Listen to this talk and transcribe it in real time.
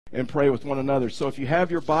and pray with one another. So if you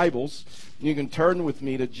have your Bibles, you can turn with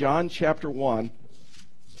me to John chapter 1.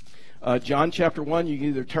 John chapter 1, you can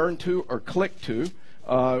either turn to or click to,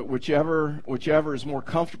 whichever is more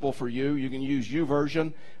comfortable for you. You can use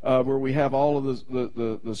YouVersion, where we have all of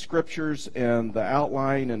the scriptures and the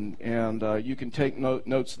outline, and you can take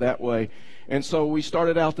notes that way. And so we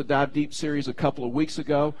started out the Dive Deep series a couple of weeks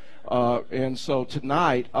ago, and so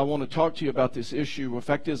tonight I want to talk to you about this issue. In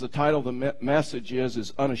fact, the title of the message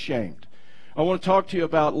is Unashamed. I want to talk to you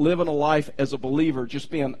about living a life as a believer, just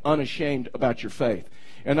being unashamed about your faith.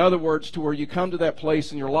 In other words, to where you come to that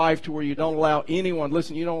place in your life to where you don't allow anyone,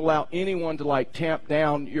 you don't allow anyone to tamp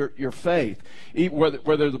down your faith, whether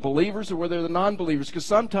they're the believers or whether they're the non-believers, because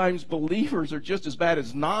sometimes believers are just as bad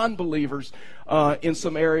as non-believers in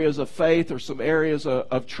some areas of faith or some areas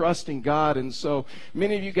of trusting God. And so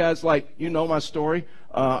many of you guys, my story.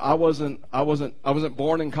 I wasn't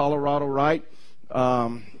born in Colorado, right?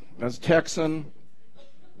 I was Texan.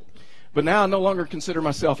 But now I no longer consider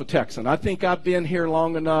myself a Texan. I think I've been here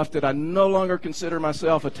long enough that I no longer consider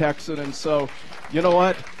myself a Texan. And so, you know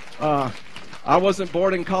what? I wasn't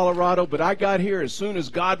born in Colorado, but I got here as soon as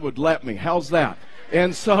God would let me. How's that?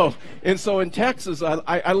 And so in Texas,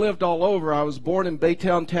 I lived all over. I was born in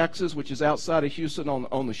Baytown, Texas, which is outside of Houston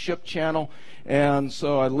on the Ship Channel. And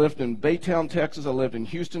so I lived in Baytown, Texas. I lived in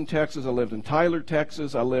Houston, Texas. I lived in Tyler,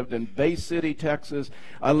 Texas. I lived in Bay City, Texas.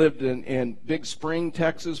 I lived in Big Spring,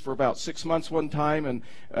 Texas for about 6 months one time.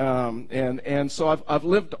 And so I've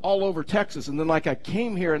lived all over Texas. And then I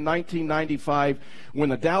came here in 1995 when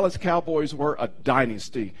the Dallas Cowboys were a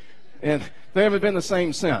dynasty. And they haven't been the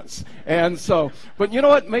same since. And so, but you know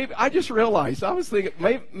what? Maybe I just realized, I was thinking,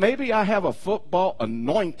 maybe I have a football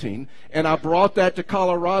anointing, and I brought that to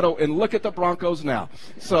Colorado, and look at the Broncos now.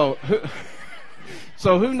 So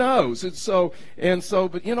who knows?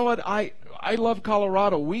 But you know what? I love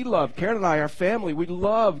Colorado. Karen and I, our family, we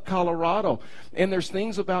love Colorado. And there's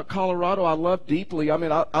things about Colorado I love deeply. I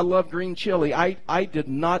mean, I love green chili. I did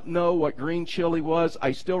not know what green chili was.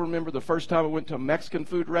 I still remember the first time I went to a Mexican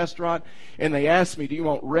food restaurant, and they asked me, do you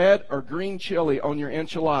want red or green chili on your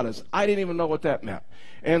enchiladas? I didn't even know what that meant.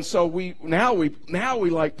 And so we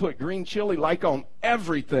put green chili on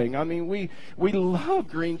everything. I mean, we love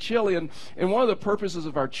green chili, and one of the purposes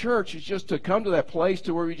of our church is just to come to that place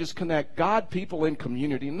to where we just connect God, people, and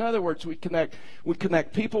community. In other words, we connect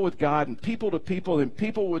people with God and people to people and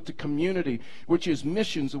people with the community, which is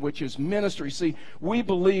missions and which is ministry. See, we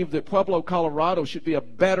believe that Pueblo, Colorado should be a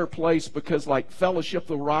better place because Fellowship of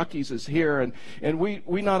the Rockies is here, and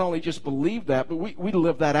we not only just believe that, but we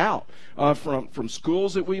live that out from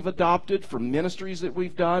schools that we've adopted, from ministries that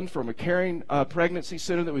we've done, from a caring pregnancy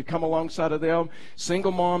center that we've come alongside of them,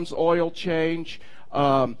 single moms oil change,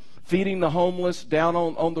 feeding the homeless down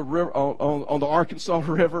on the river, on the Arkansas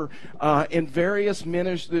River, in various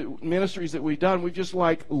ministries that we've done. We've just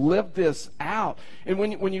lived this out. And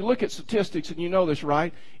when you look at statistics, and you know this,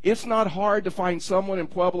 right? It's not hard to find someone in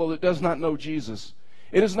Pueblo that does not know Jesus.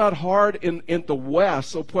 It is not hard in the West,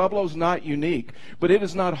 so Pueblo's not unique, but it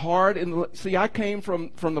is not hard. I came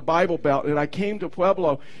from the Bible Belt, and I came to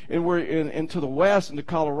Pueblo, and we're into the West, into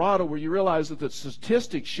Colorado, where you realize that the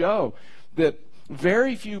statistics show that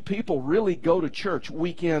very few people really go to church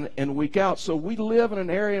week in and week out. So we live in an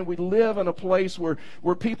area and we live in a place where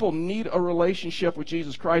people need a relationship with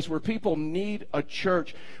Jesus Christ, where people need a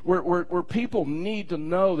church, where people need to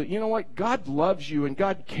know that, you know what, God loves you and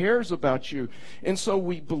God cares about you. And so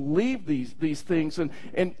we believe these things,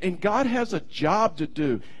 and God has a job to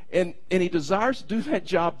do. And He desires to do that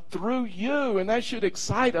job through you, and that should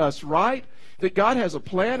excite us, right? That God has a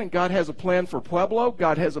plan, and God has a plan for Pueblo.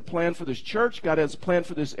 God has a plan for this church. God has a plan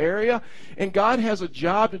for this area. And God has a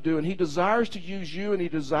job to do, and He desires to use you, and He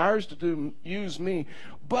desires to use me.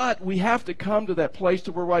 But we have to come to that place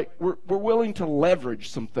to where we're willing to leverage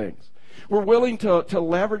some things. We're willing to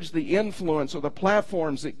leverage the influence or the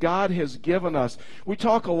platforms that God has given us. We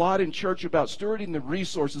talk a lot in church about stewarding the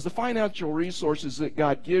resources, the financial resources that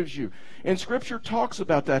God gives you. And Scripture talks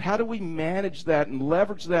about that. How do we manage that and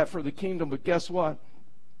leverage that for the kingdom? But guess what?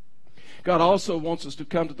 God also wants us to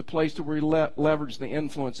come to the place to where we leverage the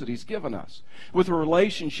influence that He's given us with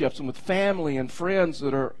relationships and with family and friends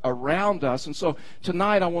that are around us. And so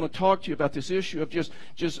tonight I want to talk to you about this issue of just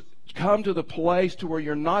come to the place to where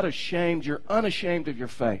you're not ashamed, you're unashamed of your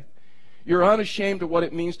faith. You're unashamed of what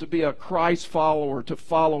it means to be a Christ follower, to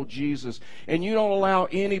follow Jesus. And you don't allow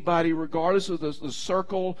anybody, regardless of the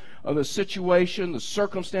circle, of the situation, the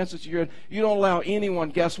circumstances you're in, you don't allow anyone,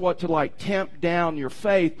 guess what, to tamp down your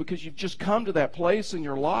faith, because you've just come to that place in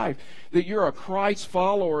your life that you're a Christ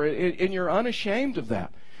follower, and you're unashamed of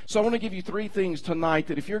that. So I want to give you three things tonight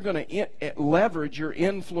that if you're going to leverage your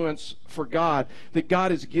influence for God that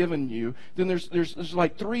God has given you, then there's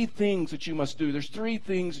like three things that you must do. There's three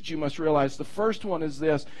things that you must realize. The first one is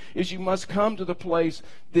this, is you must come to the place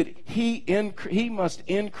that He must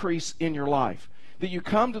increase in your life. That you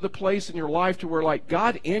come to the place in your life to where like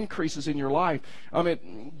God increases in your life. I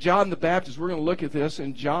mean, John the Baptist, we're going to look at this,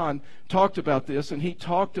 and John talked about this, and he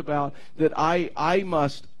talked about that I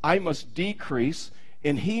must decrease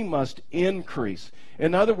and He must increase.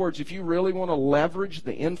 In other words, if you really want to leverage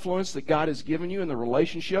the influence that God has given you in the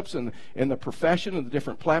relationships and the profession and the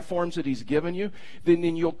different platforms that He's given you,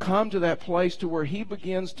 then you'll come to that place to where He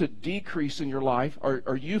begins to decrease in your life,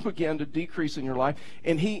 or you begin to decrease in your life,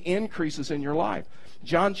 and He increases in your life.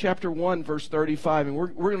 John chapter 1, verse 35, and we're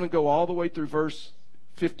going to go all the way through verse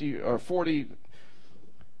 50 or 40.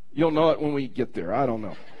 You'll know it when we get there. I don't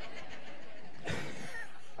know.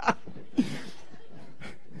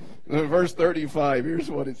 In verse 35, here's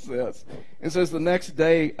what it says. It says, the next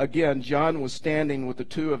day, again, John was standing with the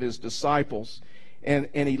two of his disciples, and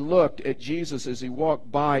he looked at Jesus as he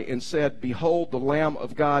walked by and said, behold, the Lamb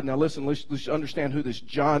of God. Now listen, let's understand who this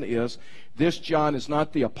John is. This John is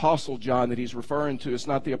not the Apostle John that he's referring to. It's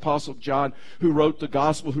not the Apostle John who wrote the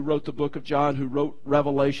Gospel, who wrote the book of John, who wrote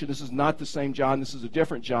Revelation. This is not the same John. This is a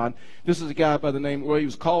different John. This is a guy by the name, well, he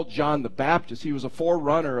was called John the Baptist. He was a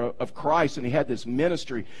forerunner of Christ, and he had this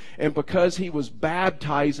ministry. And because he was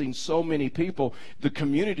baptizing so many people, the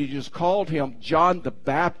community just called him John the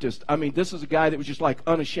Baptist. I mean, this is a guy that was just like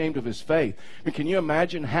unashamed of his faith. I mean, can you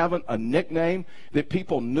imagine having a nickname that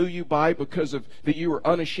people knew you by because of that you were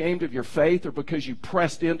unashamed of your faith, or because you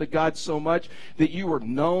pressed into God so much that you were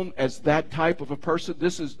known as that type of a person?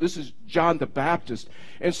 This is John the Baptist.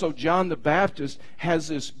 And so John the Baptist has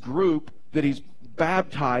this group that he's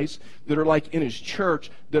baptized that are like in his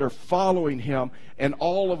church that are following him, and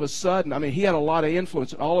all of a sudden, I mean, he had a lot of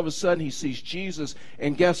influence, and all of a sudden he sees Jesus,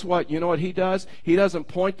 and guess what? You know what he does? He doesn't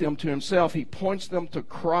point them to himself. He points them to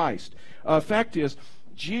Christ. Fact is,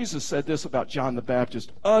 Jesus said this about John the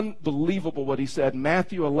Baptist. Unbelievable what he said.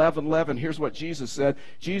 Matthew 11:11, here's what Jesus said.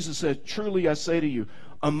 Jesus said, truly I say to you,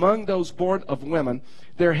 among those born of women,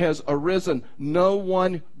 there has arisen no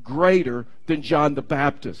one greater than John the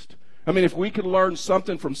Baptist. I mean, if we could learn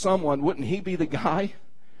something from someone, wouldn't he be the guy?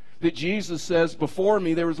 That Jesus says, before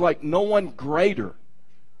me, there was like no one greater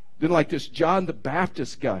than like this John the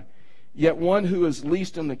Baptist guy. Yet one who is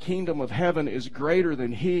least in the kingdom of heaven is greater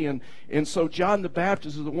than he. And so John the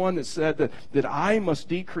Baptist is the one that said that I must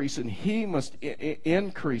decrease and he must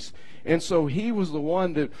increase. And so he was the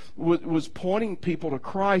one that was pointing people to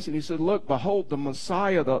Christ. And he said, look, behold, the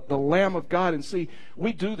Messiah, the Lamb of God. And see,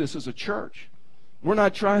 we do this as a church. We're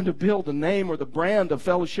not trying to build the name or the brand of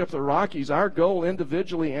Fellowship of the Rockies. Our goal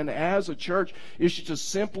individually and as a church is to just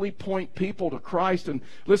simply point people to Christ. And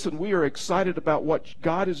listen, we are excited about what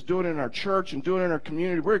God is doing in our church and doing in our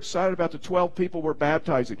community. We're excited about the 12 people we're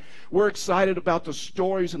baptizing. We're excited about the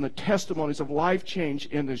stories and the testimonies of life change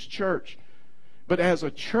in this church. But as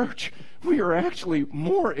a church, we are actually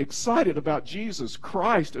more excited about Jesus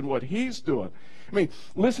Christ and what He's doing. I mean,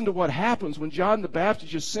 listen to what happens when John the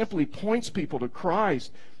Baptist just simply points people to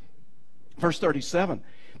Christ. Verse 37,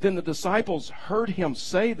 then the disciples heard him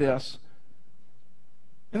say this,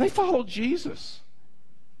 and they followed Jesus.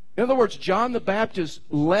 In other words, John the Baptist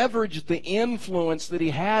leveraged the influence that he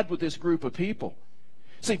had with this group of people.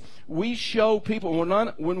 See, we show people,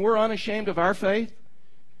 when we're unashamed of our faith,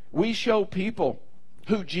 we show people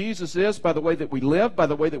who Jesus is by the way that we live, by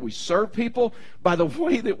the way that we serve people, by the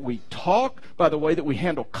way that we talk, by the way that we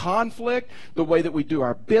handle conflict, the way that we do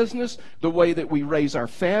our business, the way that we raise our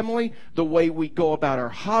family, the way we go about our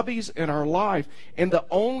hobbies and our life. And the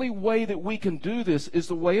only way that we can do this is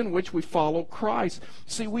the way in which we follow Christ.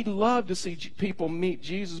 See, we love to see people meet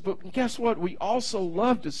Jesus, but guess what? We also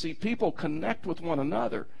love to see people connect with one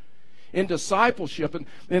another in discipleship.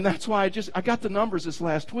 And that's why I got the numbers this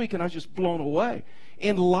last week, and I was just blown away.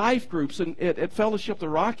 In life groups and at Fellowship of the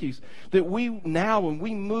Rockies, that we now, when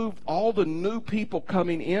we move all the new people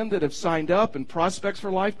coming in that have signed up and prospects for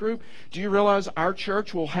life group, do you realize our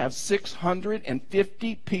church will have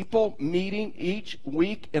 650 people meeting each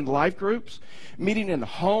week in life groups, meeting in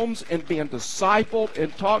homes and being discipled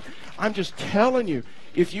and taught? I'm just telling you,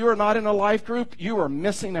 if you are not in a life group, you are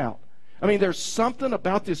missing out. I mean, there's something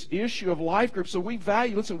about this issue of life groups. So we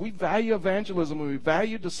value evangelism, and we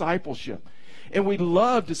value discipleship. And we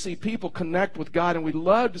love to see people connect with God, and we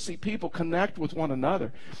love to see people connect with one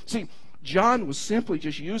another. See, John was simply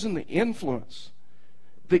just using the influence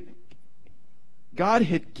that God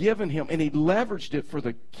had given him, and he leveraged it for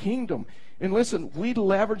the kingdom. And listen, we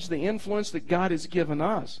leverage the influence that God has given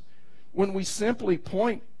us when we simply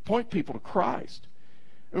point people to Christ.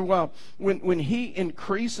 Well, when he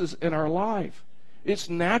increases in our life, it's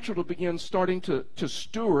natural to begin starting to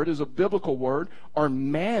steward, is a biblical word, or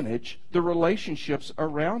manage the relationships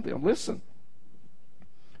around them. Listen,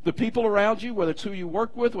 the people around you, whether it's who you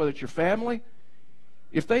work with, whether it's your family,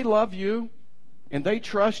 if they love you and they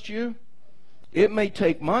trust you, it may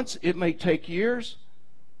take months, it may take years,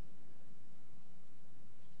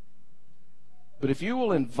 but if you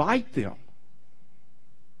will invite them,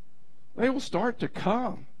 they will start to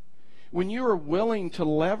come. When you are willing to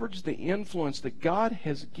leverage the influence that God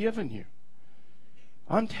has given you,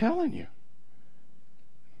 I'm telling you,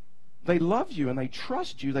 they love you and they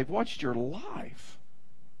trust you. They've watched your life.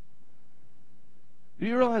 Do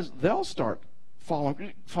you realize they'll start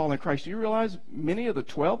following Christ? Do you realize many of the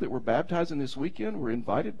 12 that were baptized in this weekend were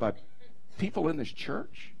invited by people in this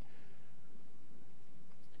church?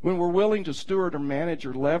 When we're willing to steward or manage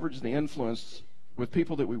or leverage the influence with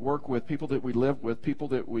people that we work with, people that we live with, people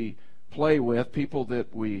that we play with, people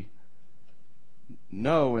that we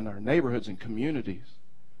know in our neighborhoods and communities,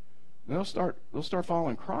 they'll start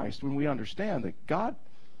following Christ when we understand that God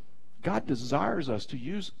desires us to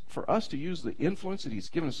use the influence that he's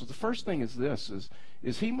given us. So the first thing is this,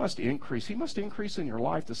 is he must increase. He must increase in your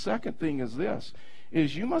life. The second thing is this,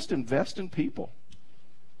 is you must invest in people.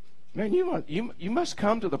 Man, you must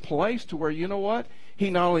come to the place to where, you know what? He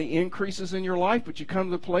not only increases in your life, but you come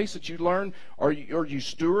to the place that you learn, or you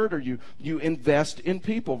steward, or you invest in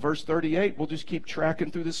people. Verse 38, we'll just keep tracking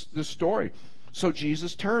through this story. So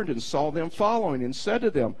Jesus turned and saw them following and said to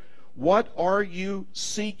them, what are you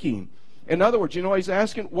seeking? In other words, you know what he's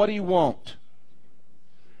asking? What do you want?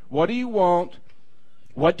 What do you want?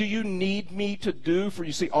 What do you need me to do for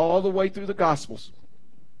you? See, all the way through the Gospels,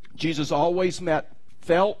 Jesus always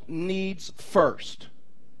felt needs first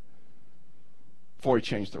before he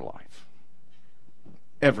changed their life.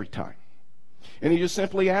 Every time. And he just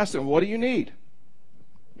simply asked them, what do you need?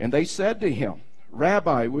 And they said to him,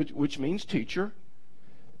 Rabbi, which means teacher.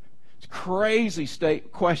 It's a crazy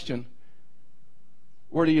question.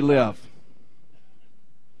 Where do you live?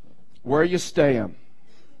 Where are you staying?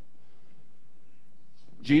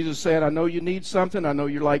 Jesus said, I know you need something. I know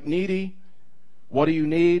you're like needy. What do you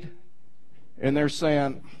need? And they're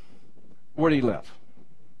saying, where do you live?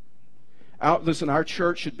 Listen, our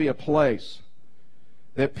church should be a place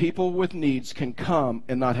that people with needs can come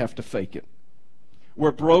and not have to fake it.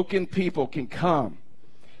 Where broken people can come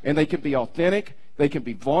and they can be authentic, they can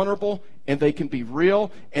be vulnerable, and they can be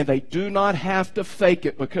real, and they do not have to fake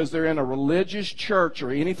it because they're in a religious church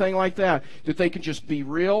or anything like that they can just be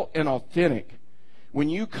real and authentic. When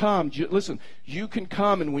you come, listen, you can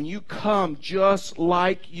come, and when you come just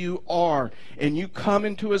like you are, and you come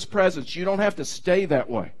into his presence, you don't have to stay that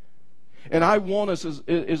way. And I want us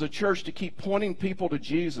as a church to keep pointing people to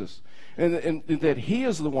Jesus, and that he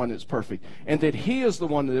is the one that's perfect, and that he is the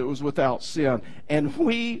one that was without sin, and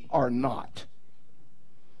we are not.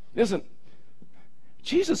 Listen,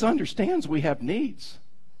 Jesus understands we have needs.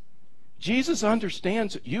 Jesus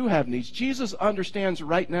understands you have needs. Jesus understands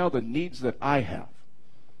right now the needs that I have.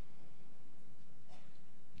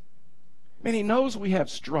 And he knows we have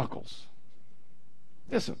struggles.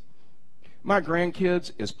 Listen, my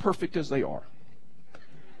grandkids, as perfect as they are,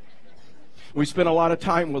 we spent a lot of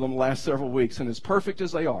time with them the last several weeks, and as perfect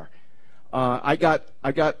as they are, I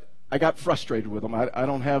got frustrated with them. I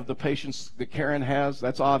don't have the patience that Karen has.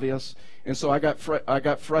 That's obvious. And so I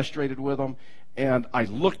got frustrated with them, and I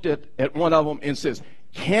looked at one of them and says,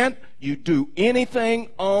 can't you do anything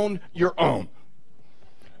on your own?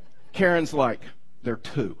 Karen's like, they're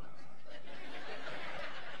two.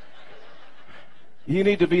 You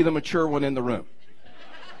need to be the mature one in the room.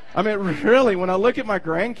 I mean, really, when I look at my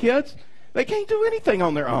grandkids, they can't do anything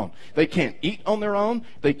on their own. They can't eat on their own.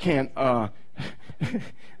 They can't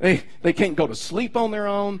they can't go to sleep on their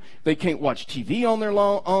own. They can't watch TV on their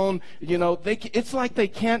own. You know, it's like they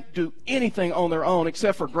can't do anything on their own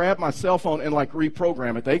except for grab my cell phone and like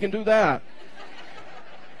reprogram it. They can do that.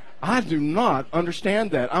 I do not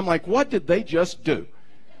understand that. I'm like, what did they just do?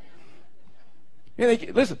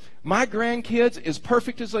 Listen, my grandkids, as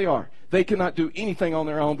perfect as they are, they cannot do anything on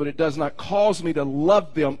their own, but it does not cause me to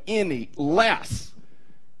love them any less.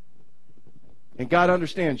 And God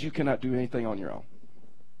understands you cannot do anything on your own.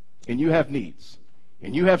 And you have needs.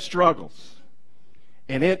 And you have struggles.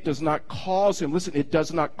 And it does not cause him, listen, it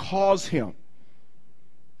does not cause him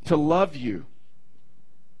to love you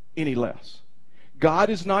any less.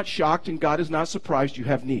 God is not shocked and God is not surprised you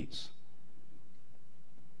have needs.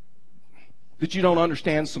 that you don't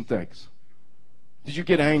understand some things? Did you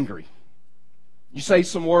get angry? You say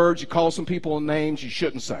some words, you call some people names you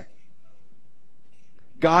shouldn't say.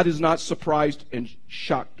 God is not surprised and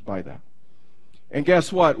shocked by that. And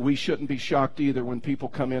guess what? We shouldn't be shocked either when people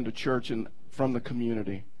come into church and from the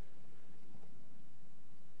community.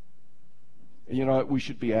 And you know what? We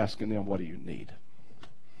should be asking them, what do you need?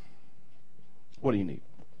 What do you need?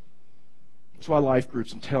 That's why life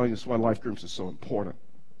groups, I'm telling you, that's why life groups is so important.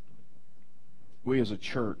 We as a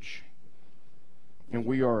church, and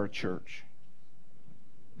we are a church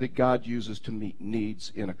that God uses to meet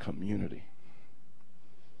needs in a community.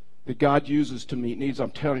 That God uses to meet needs. I'm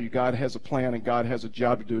telling you, God has a plan and God has a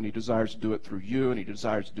job to do, and He desires to do it through you, and He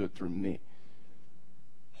desires to do it through me.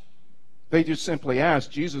 They just simply ask,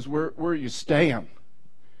 Jesus, where are you staying?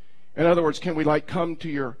 In other words, can we come to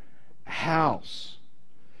your house?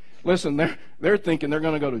 Listen, they're thinking they're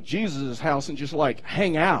going to go to Jesus' house and just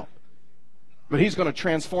hang out. But He's going to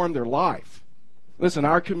transform their life. Listen,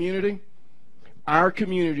 our community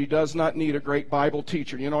does not need a great Bible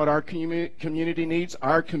teacher. You know what our community needs?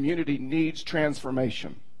 Our community needs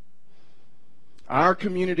transformation. Our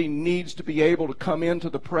community needs to be able to come into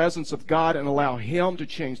the presence of God and allow Him to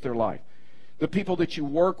change their life. The people that you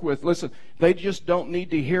work with, listen, they just don't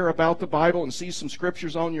need to hear about the Bible and see some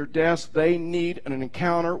scriptures on your desk. They need an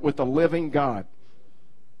encounter with the living God.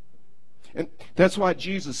 And that's why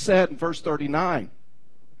Jesus said in verse 39,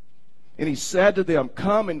 and He said to them,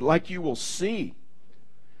 come and you will see.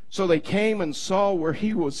 So they came and saw where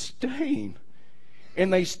He was staying.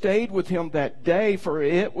 And they stayed with Him that day, for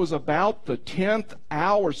it was about the 10th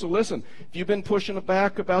hour. So listen, if you've been pushing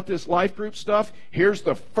back about this life group stuff, here's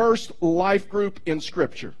the first life group in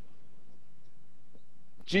Scripture.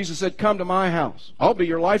 Jesus said, come to my house. I'll be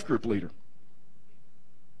your life group leader.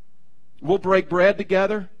 We'll break bread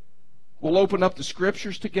together. We'll open up the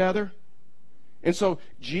Scriptures together. And so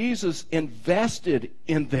Jesus invested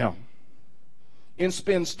in them and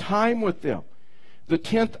spends time with them. The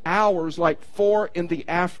 10th hour is 4 in the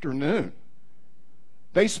afternoon.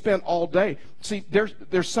 They spent all day. See,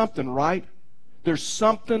 there's something, right? There's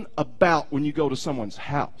something about when you go to someone's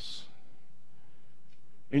house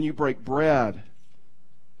and you break bread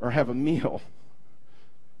or have a meal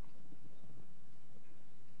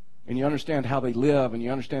and you understand how they live and you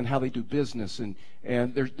understand how they do business, and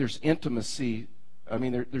there's intimacy. I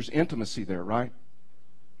mean, there's intimacy there, right?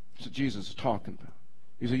 That's what Jesus is talking about.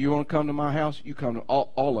 He said, you want to come to my house? You come to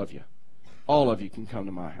all of you. All of you can come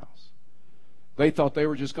to my house. They thought they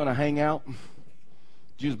were just going to hang out.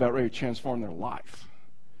 Jesus was about ready to transform their life.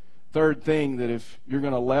 Third thing, that if you're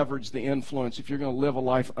going to leverage the influence, if you're going to live a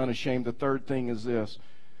life unashamed, the third thing is this: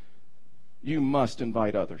 you must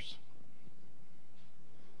invite others.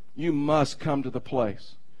 You must come to the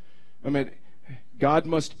place. I mean, God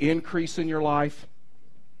must increase in your life.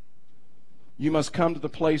 You must come to the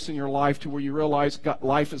place in your life to where you realize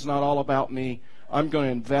life is not all about me. I'm going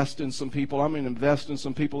to invest in some people. I'm going to invest in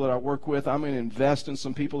some people that I work with. I'm going to invest in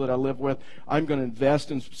some people that I live with. I'm going to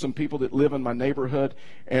invest in some people that live in my neighborhood.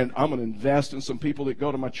 And I'm going to invest in some people that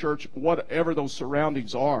go to my church, whatever those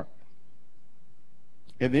surroundings are.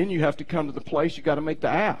 And then you have to come to the place, you got to make the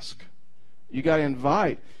ask. You got to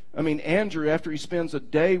invite. I mean, Andrew, after he spends a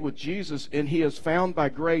day with Jesus and he is found by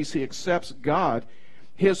grace, he accepts God,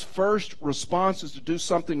 his first response is to do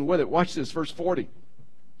something with it. Watch this, verse 40.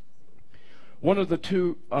 One of the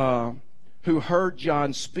two who heard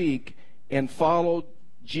John speak and followed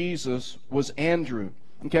Jesus was Andrew.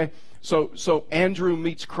 Okay? So Andrew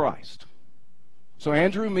meets Christ. So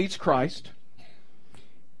Andrew meets Christ,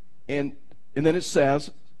 and then it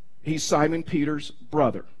says he's Simon Peter's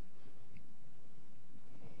brother.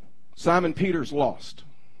 Simon Peter's lost.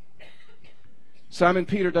 Simon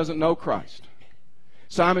Peter doesn't know Christ.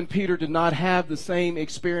 Simon Peter did not have the same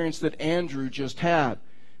experience that Andrew just had.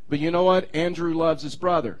 But you know what? Andrew loves his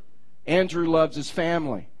brother. Andrew loves his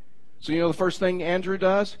family. So you know the first thing Andrew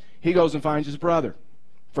does? He goes and finds his brother.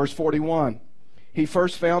 Verse 41. He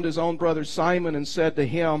first found his own brother Simon and said to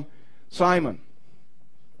him, Simon,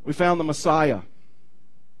 we found the Messiah.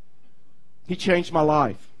 He changed my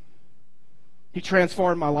life. He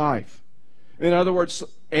transformed my life. In other words,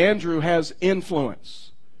 Andrew has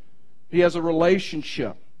influence. He has a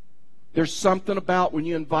relationship. There's something about when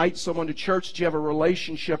you invite someone to church that you have a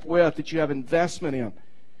relationship with, that you have investment in.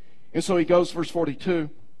 And so he goes, verse 42.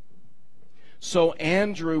 So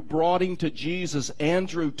Andrew brought him to Jesus.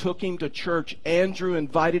 Andrew took him to church. Andrew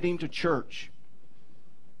invited him to church.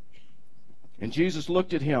 And Jesus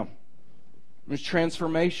looked at him. There's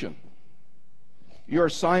transformation. You are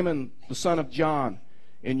Simon, the son of John,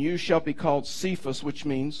 and you shall be called Cephas, which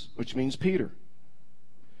means Peter.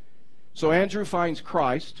 So Andrew finds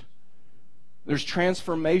Christ. There's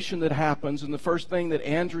transformation that happens, and the first thing that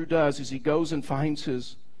Andrew does is he goes and finds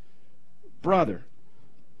his brother.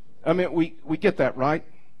 I mean, we get that, right?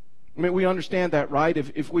 I mean, we understand that, right?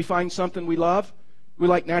 If we find something we love, we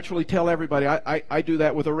like naturally tell everybody. I do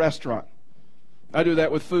that with a restaurant. I do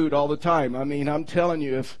that with food all the time. I mean, I'm telling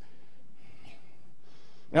you,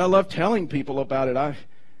 and I love telling people about it.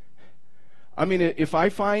 I mean, if I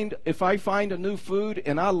find a new food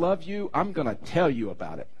and I love you, I'm going to tell you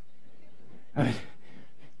about it.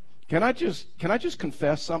 Can I just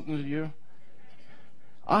confess something to you?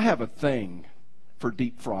 I have a thing for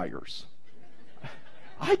deep fryers.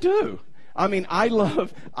 I do. I mean, I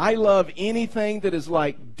love anything that is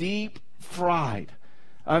like deep fried.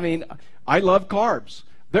 I mean, I love carbs.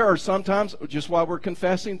 There are sometimes, just while we're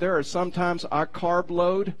confessing, there are sometimes I carb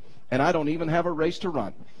load and I don't even have a race to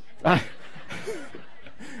run.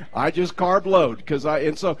 I just carb load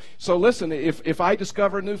so listen, if I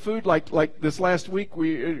discover a new food like this last week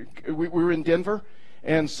we were in Denver,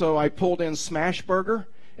 and so I pulled in Smash Burger,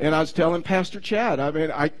 and I was telling Pastor Chad, I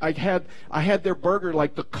mean, I had their burger,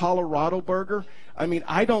 like the Colorado burger. I mean,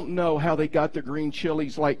 I don't know how they got the green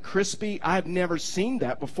chilies like crispy. I've never seen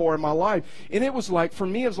that before in my life. And it was like, for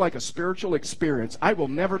me, it was like a spiritual experience. I will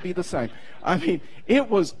never be the same. I mean, it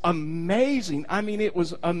was amazing.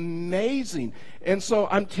 And so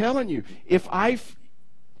I'm telling you,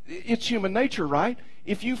 it's human nature, right?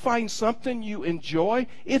 If you find something you enjoy,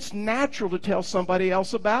 it's natural to tell somebody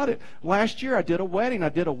else about it. Last year I did a wedding.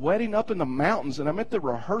 Up in the mountains, and I'm at the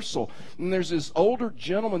rehearsal, and there's this older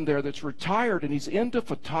gentleman there that's retired, and he's into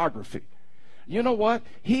photography. You know what?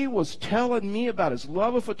 He was telling me about his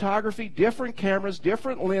love of photography, different cameras,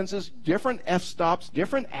 different lenses, different f-stops,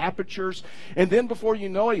 different apertures. And then before you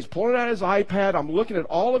know it, he's pulling out his iPad. I'm looking at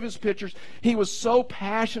all of his pictures. He was so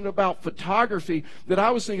passionate about photography that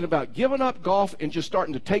I was thinking about giving up golf and just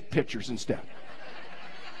starting to take pictures instead.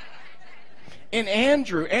 And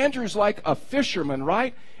Andrew's like a fisherman,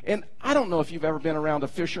 right? And I don't know if you've ever been around a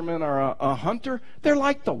fisherman or a hunter. They're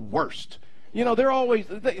like the worst. You know, they're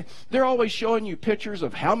always showing you pictures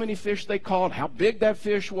of how many fish they caught, how big that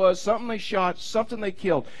fish was, something they shot, something they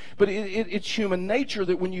killed. But it's human nature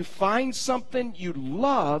that when you find something you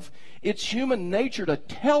love, it's human nature to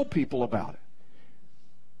tell people about it.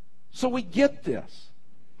 So we get this.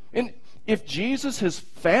 And if Jesus has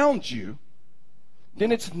found you,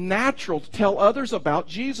 then it's natural to tell others about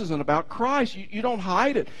Jesus and about Christ. You don't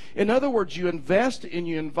hide it. In other words, you invest and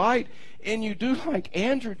you invite, and you do like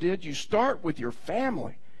Andrew did. You start with your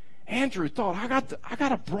family. Andrew thought, I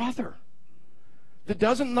got a brother that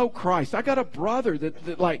doesn't know Christ. I got a brother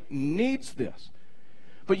that like needs this.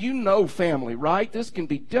 But you know family, right? This can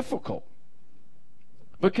be difficult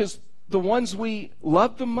because the ones we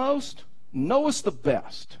love the most know us the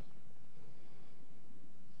best.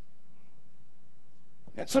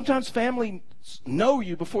 And sometimes family know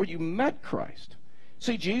you before you met Christ.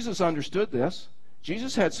 See, Jesus understood this.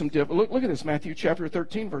 Jesus had some look at this, Matthew chapter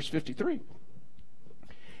 13, verse 53.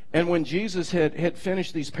 And when Jesus had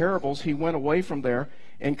finished these parables, he went away from there,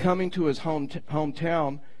 and coming to his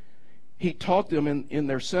hometown, he taught them in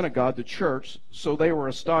their synagogue, the church, so they were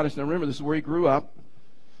astonished. Now remember, this is where he grew up,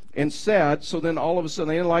 and said, so then all of a sudden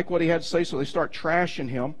they didn't like what he had to say, so they start trashing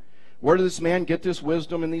him. Where did this man get this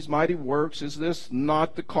wisdom and these mighty works? Is this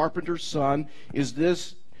not the carpenter's son? Is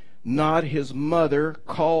this not his mother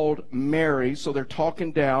called Mary? So they're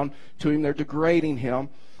talking down to him, they're degrading him,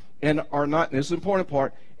 and are not, and this is the important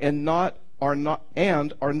part, are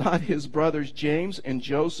not his brothers James and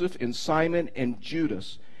Joseph and Simon and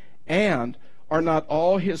Judas, and are not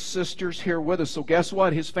all his sisters here with us? So guess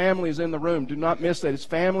what? His family is in the room. Do not miss that. His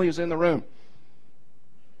family is in the room.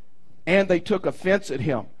 And they took offense at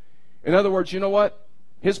him. In other words, you know what?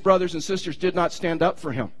 His brothers and sisters did not stand up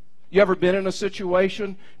for him. You ever been in a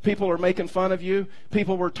situation, people are making fun of you,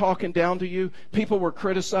 people were talking down to you, people were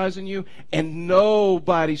criticizing you, and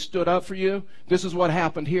nobody stood up for you? This is what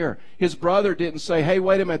happened here. His brother didn't say, hey,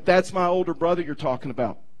 wait a minute, that's my older brother you're talking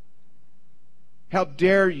about. How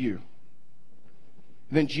dare you?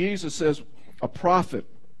 Then Jesus says, a prophet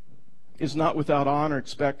is not without honor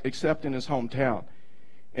except in his hometown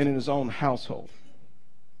and in his own household.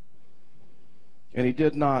 And he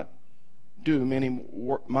did not do many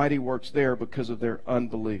mighty works there because of their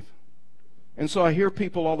unbelief. And so I hear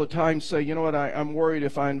people all the time say, you know what, I'm worried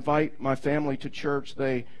if I invite my family to church,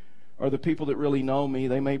 they are the people that really know me.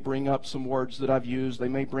 They may bring up some words that I've used. They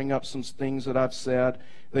may bring up some things that I've said.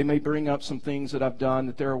 They may bring up some things that I've done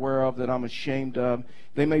that they're aware of that I'm ashamed of.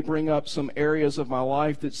 They may bring up some areas of my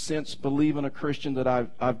life that since believing a Christian that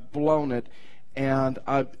I've blown it, and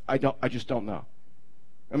I just don't know.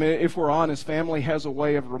 I mean, if we're honest, family has a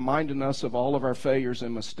way of reminding us of all of our failures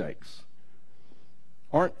and mistakes.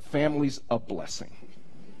 Aren't families a blessing?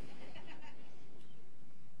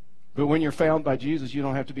 But when you're found by Jesus, you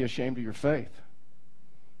don't have to be ashamed of your faith.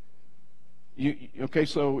 Okay,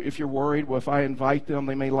 so if you're worried, well, if I invite them,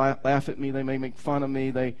 they may laugh at me, they may make fun of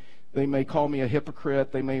me, they may call me a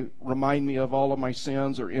hypocrite, they may remind me of all of my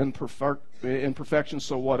sins or imperfections,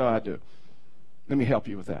 so what do? Let me help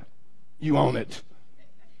you with that. You own it.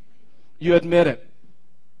 You admit it.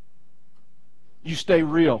 You stay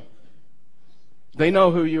real. They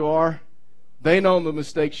know who you are. They know the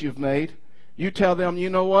mistakes you've made. You tell them,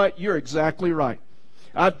 you know what? You're exactly right.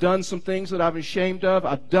 I've done some things that I'm ashamed of.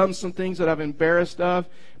 I've done some things that I'm embarrassed of.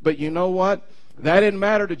 But you know what? That didn't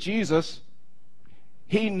matter to Jesus.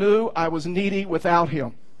 He knew I was needy without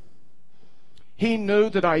Him. He knew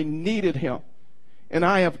that I needed Him. And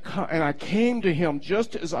I came to Him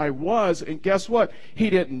just as I was, and guess what? He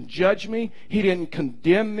didn't judge me. He didn't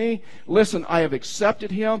condemn me. Listen, I have accepted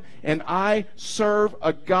Him, and I serve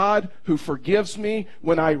a God who forgives me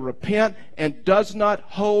when I repent and does not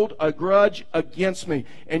hold a grudge against me.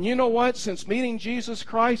 And you know what? Since meeting Jesus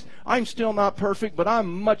Christ, I'm still not perfect, but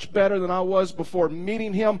I'm much better than I was before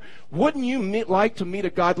meeting Him. Wouldn't you like to meet a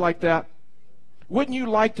God like that? Wouldn't you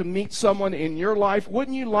like to meet someone in your life?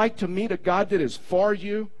 Wouldn't you like to meet a God that is for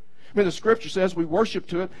you? I mean, the Scripture says, we worship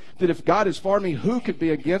to it, that if God is for me, who could be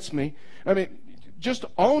against me? I mean, just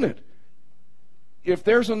own it. If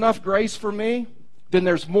there's enough grace for me, then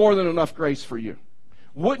there's more than enough grace for you.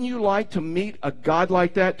 Wouldn't you like to meet a God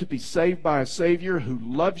like that, to be saved by a Savior who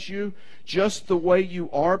loves you just the way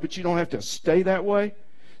you are, but you don't have to stay that way?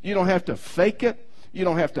 You don't have to fake it. You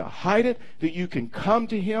don't have to hide it, that you can come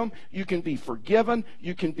to Him, you can be forgiven,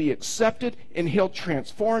 you can be accepted, and He'll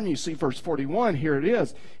transform you. See, verse 41, here it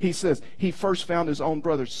is. He says, He first found His own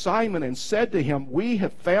brother Simon and said to him, we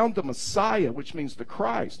have found the Messiah, which means the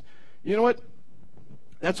Christ. You know what?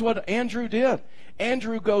 That's what Andrew did.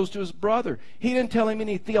 Andrew goes to his brother. He didn't tell him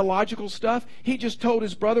any theological stuff. He just told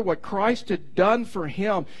his brother what Christ had done for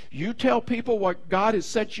him. You tell people what God has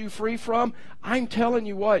set you free from. I'm telling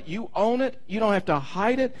you what, you own it. You don't have to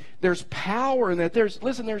hide it. There's power in that. There's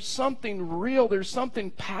something real. There's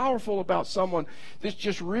something powerful about someone that's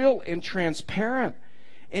just real and transparent.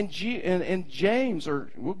 And James,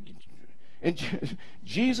 and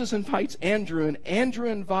Jesus invites Andrew, and Andrew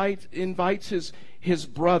invites his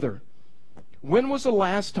brother. When was the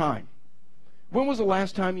last time? When was the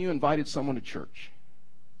last time you invited someone to church?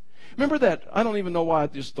 Remember that? I don't even know why I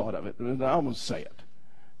just thought of it. I'm going to say it.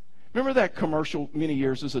 Remember that commercial many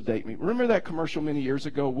years as a date me? Remember that commercial many years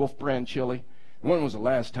ago, Wolf Brand Chili? When was the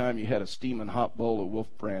last time you had a steaming hot bowl of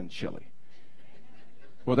Wolf Brand Chili?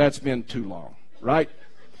 Well, that's been too long, right?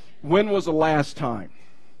 When was the last time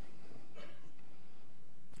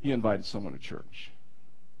you invited someone to church?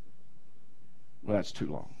 Well, that's too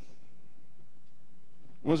long.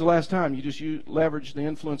 When was the last time you leveraged the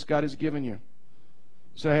influence God has given you?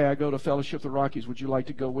 Say, hey, I go to Fellowship of the Rockies. Would you like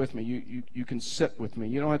to go with me? You can sit with me.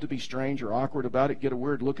 You don't have to be strange or awkward about it. Get a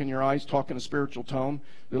weird look in your eyes, talk in a spiritual tone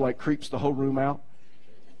that like creeps the whole room out.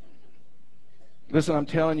 Listen, I'm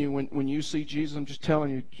telling you, when you see Jesus, I'm just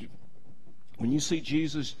telling you, when you see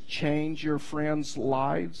Jesus change your friends'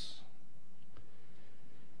 lives,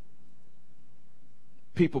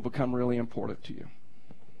 people become really important to you.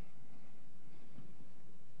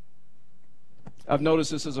 I've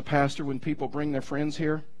noticed this as a pastor. When people bring their friends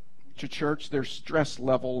here to church, their stress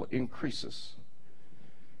level increases.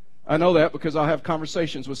 I know that because I'll have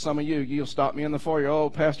conversations with some of you. You'll stop me in the foyer. Oh,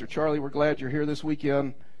 Pastor Charlie, we're glad you're here this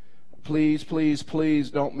weekend. Please, please, please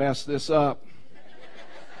don't mess this up.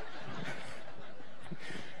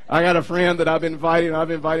 I got a friend that I've been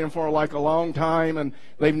inviting for like a long time, and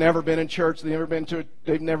they've never been in church. They've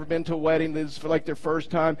never been to a wedding. This is for like their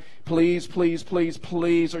first time. Please, please, please,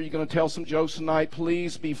 please, are you going to tell some jokes tonight?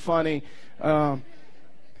 Please be funny.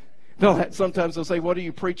 Sometimes they'll say, what are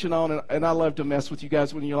you preaching on? And I love to mess with you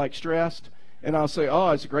guys when you're like stressed. And I'll say, oh,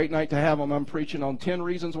 it's a great night to have them. I'm preaching on 10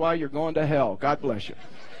 reasons why you're going to hell. God bless you.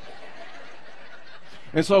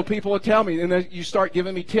 And so people will tell me, and then you start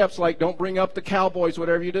giving me tips like, don't bring up the Cowboys,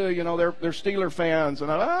 whatever you do. You know, they're Steeler fans,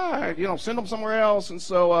 and send them somewhere else. And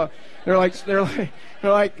so they're like,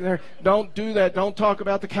 don't do that. Don't talk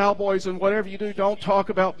about the Cowboys, and whatever you do, don't talk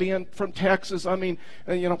about being from Texas. I mean,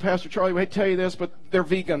 Pastor Charlie would tell you this, but they're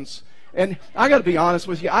vegans. And I got to be honest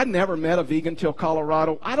with you, I never met a vegan till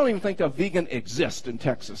Colorado. I don't even think a vegan exists in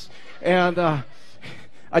Texas. And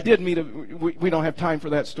I did meet we don't have time for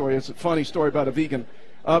that story. It's a funny story about a vegan.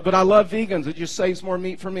 But I love vegans. It just saves more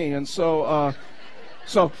meat for me. And so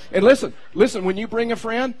So, and listen, when you bring a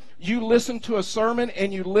friend, you listen to a sermon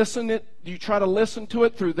and you try to listen to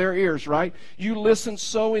it through their ears, right? You listen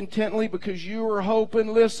so intently because you are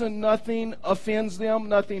hoping, nothing offends them,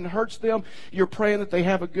 nothing hurts them. You're praying that they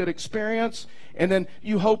have a good experience. And then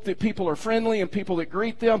you hope that people are friendly and people that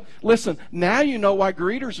greet them. Listen, now you know why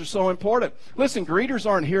greeters are so important. Listen, greeters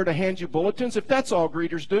aren't here to hand you bulletins. If that's all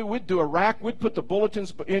greeters do, we'd do a rack, we'd put the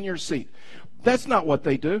bulletins in your seat. That's not what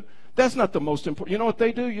they do. That's not the most important. You know what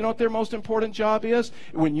they do? You know what their most important job is?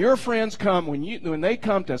 When your friends come, when they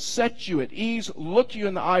come to set you at ease, look you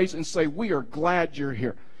in the eyes and say, we are glad you're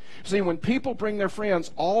here. See, when people bring their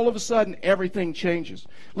friends, all of a sudden everything changes.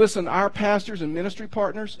 Listen, our pastors and ministry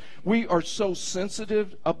partners, we are so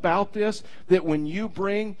sensitive about this that when you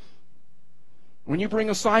bring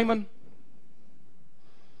a Simon,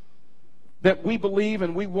 that we believe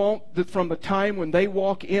and we want that from the time when they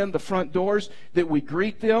walk in the front doors that we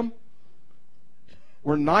greet them,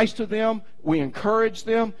 we're nice to them, we encourage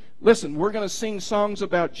them. Listen, we're going to sing songs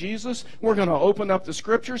about Jesus. We're going to open up the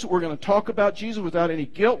Scriptures. We're going to talk about Jesus without any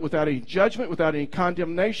guilt, without any judgment, without any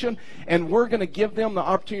condemnation. And we're going to give them the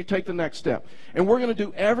opportunity to take the next step. And we're going to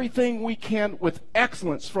do everything we can with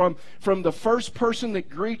excellence from the first person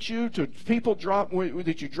that greets you to people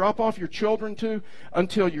that you drop off your children to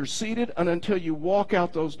until you're seated and until you walk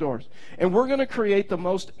out those doors. And we're going to create the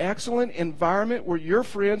most excellent environment where your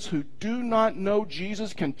friends who do not know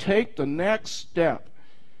Jesus can take the next step.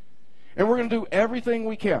 And we're going to do everything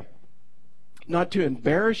we can not to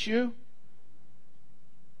embarrass you,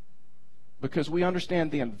 because we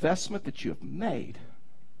understand the investment that you have made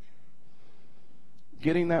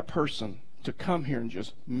getting that person to come here and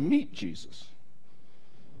just meet Jesus.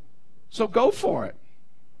 So go for it.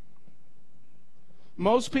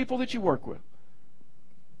 Most people that you work with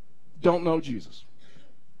don't know Jesus.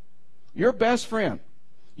 Your best friend,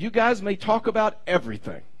 you guys may talk about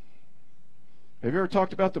everything. Have you ever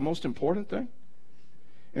talked about the most important thing?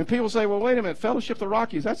 And people say, well, wait a minute, Fellowship of the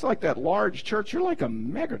Rockies, that's like that large church. You're like a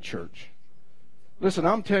mega church. Listen,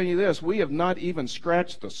 I'm telling you this, we have not even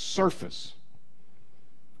scratched the surface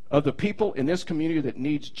of the people in this community that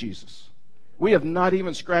needs Jesus. We have not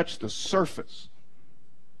even scratched the surface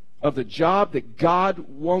of the job that God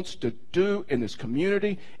wants to do in this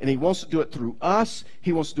community, and He wants to do it through us,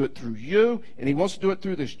 He wants to do it through you, and He wants to do it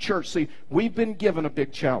through this church. See, we've been given a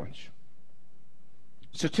big challenge.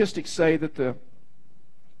 Statistics say that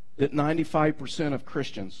 95% of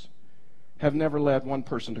Christians have never led one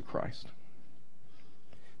person to Christ.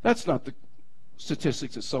 That's not the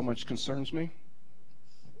statistics that so much concerns me.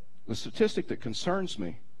 The statistic that concerns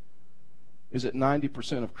me is that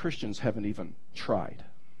 90% of Christians haven't even tried,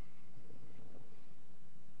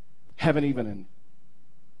 haven't even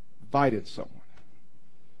invited someone,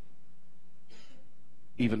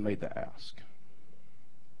 even made the ask.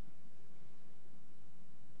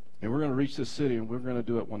 And we're going to reach this city, and we're going to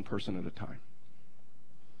do it one person at a time,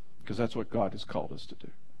 because that's what God has called us to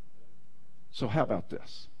do. So how about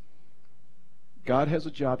this? God has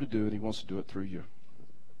a job to do, and He wants to do it through you.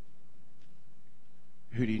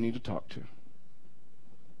 Who do you need to talk to?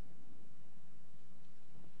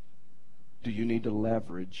 Do you need to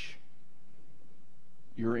leverage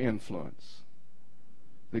your influence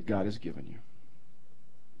that God has given you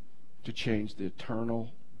to change the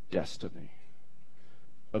eternal destiny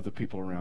of the people around you?